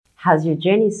How's your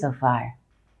journey so far?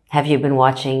 Have you been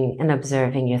watching and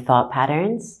observing your thought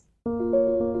patterns?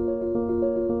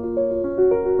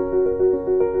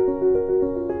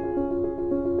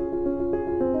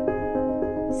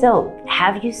 So,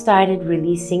 have you started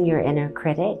releasing your inner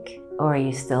critic, or are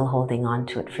you still holding on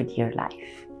to it for dear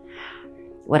life?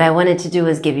 What I wanted to do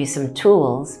is give you some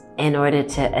tools in order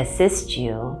to assist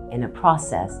you in a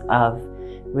process of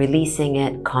releasing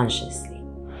it consciously.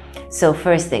 So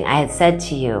first thing, I had said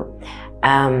to you,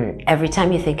 every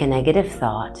time you think a negative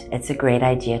thought, it's a great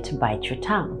idea to bite your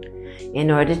tongue in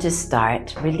order to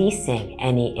start releasing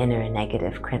any inner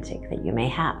negative critic that you may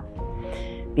have.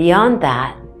 Beyond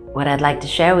that, what I'd like to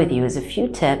share with you is a few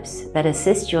tips that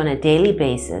assist you on a daily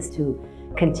basis to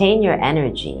contain your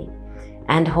energy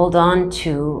and hold on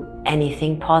to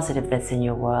anything positive that's in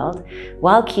your world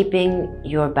while keeping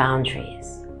your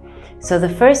boundaries. So the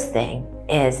first thing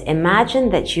is, imagine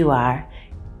that you are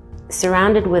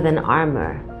surrounded with an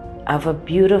armor of a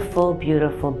beautiful,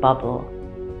 beautiful bubble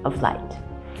of light.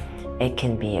 It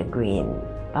can be a green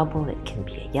bubble, it can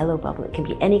be a yellow bubble, it can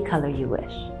be any color you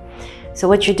wish. So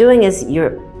what you're doing is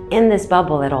you're in this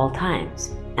bubble at all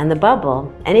times. And the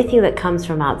bubble, anything that comes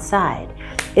from outside,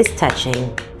 is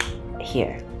touching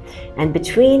here. And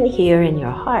between here and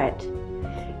your heart,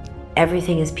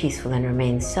 everything is peaceful and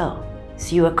remains so.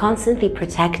 So you are constantly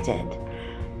protected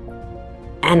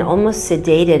and almost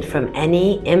sedated from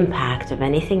any impact of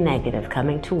anything negative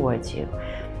coming towards you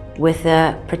with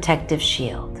a protective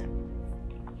shield.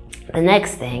 The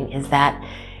next thing is that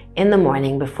in the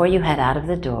morning, before you head out of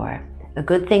the door, a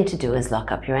good thing to do is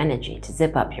lock up your energy, to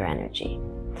zip up your energy.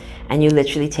 And you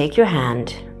literally take your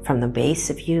hand from the base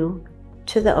of you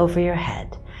to the over your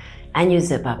head, and you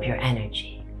zip up your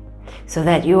energy so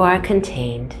that you are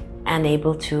contained and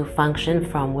able to function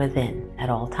from within at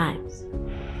all times.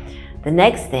 The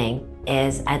next thing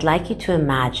is, I'd like you to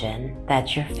imagine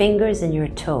that your fingers and your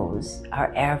toes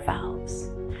are air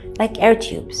valves, like air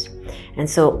tubes. And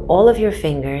so all of your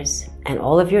fingers and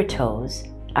all of your toes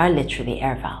are literally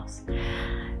air valves.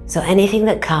 So anything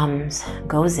that comes,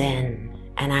 goes in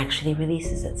and actually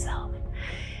releases itself.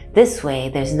 This way,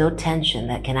 there's no tension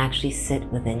that can actually sit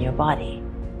within your body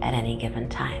at any given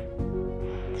time.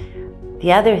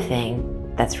 The other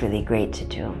thing that's really great to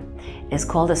do is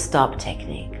called a stop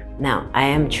technique. Now, I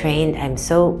am trained,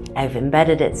 I've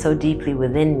embedded it so deeply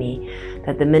within me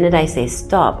that the minute I say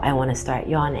stop, I want to start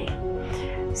yawning.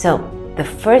 So the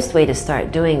first way to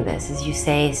start doing this is you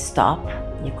say stop,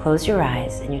 you close your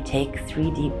eyes, and you take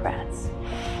 3 deep breaths.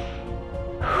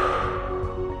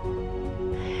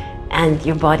 And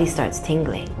your body starts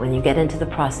tingling. When you get into the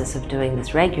process of doing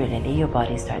this regularly, your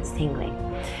body starts tingling.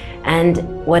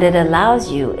 And what it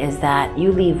allows you is that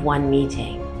you leave one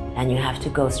meeting and you have to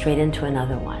go straight into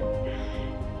another one.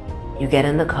 You get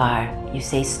in the car, you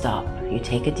say stop, you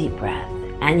take a deep breath,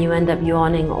 and you end up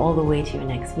yawning all the way to your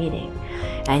next meeting.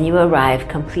 And you arrive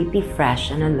completely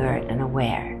fresh and alert and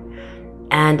aware,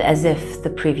 and as if the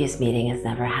previous meeting has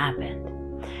never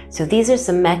happened. So these are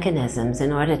some mechanisms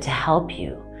in order to help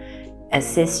you,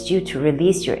 assist you to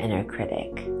release your inner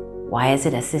critic. Why is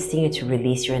it assisting you to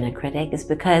release your inner critic? It's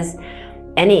because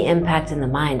any impact in the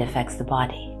mind affects the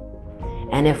body.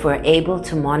 And if we're able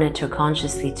to monitor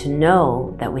consciously to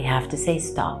know that we have to say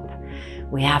stop,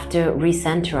 we have to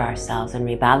recenter ourselves and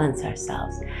rebalance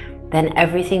ourselves, then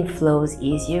everything flows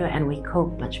easier and we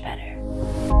cope much better.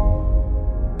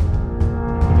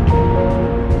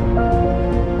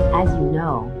 As you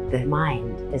know, the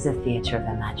mind is a theater of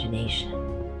imagination.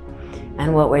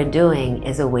 And what we're doing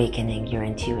is awakening your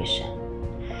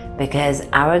intuition, because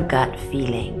our gut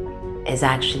feeling is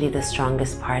actually the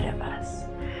strongest part of us.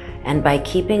 And by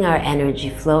keeping our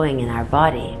energy flowing in our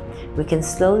body, we can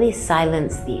slowly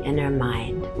silence the inner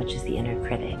mind, which is the inner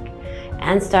critic,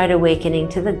 and start awakening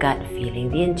to the gut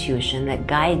feeling, the intuition that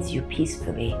guides you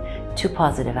peacefully to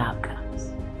positive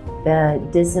outcomes. The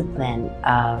discipline,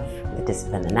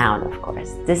 the noun of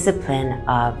course, discipline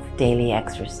of daily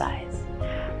exercise.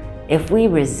 If we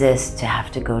resist to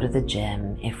have to go to the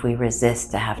gym, if we resist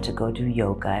to have to go do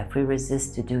yoga, if we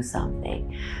resist to do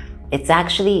something, it's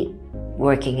actually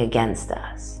working against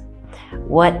us.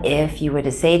 What if you were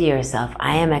to say to yourself,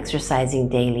 I am exercising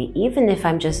daily, even if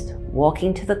I'm just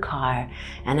walking to the car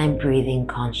and I'm breathing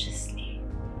consciously?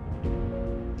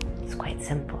 It's quite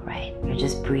simple, right? You're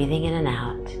just breathing in and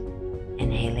out,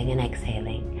 inhaling and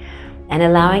exhaling, and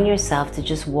allowing yourself to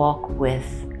just walk with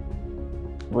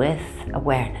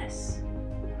awareness.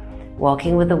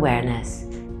 Walking with awareness,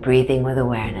 breathing with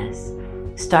awareness,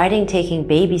 starting taking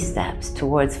baby steps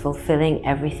towards fulfilling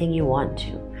everything you want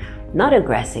to, not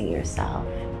aggressing yourself,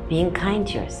 being kind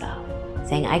to yourself.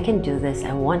 saying, I can do this,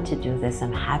 I want to do this,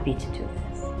 I'm happy to do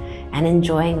this, and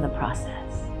enjoying the process.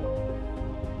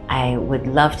 I would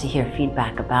love to hear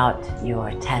feedback about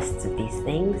your tests of these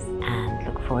things and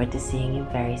look forward to seeing you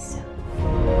very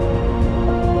soon.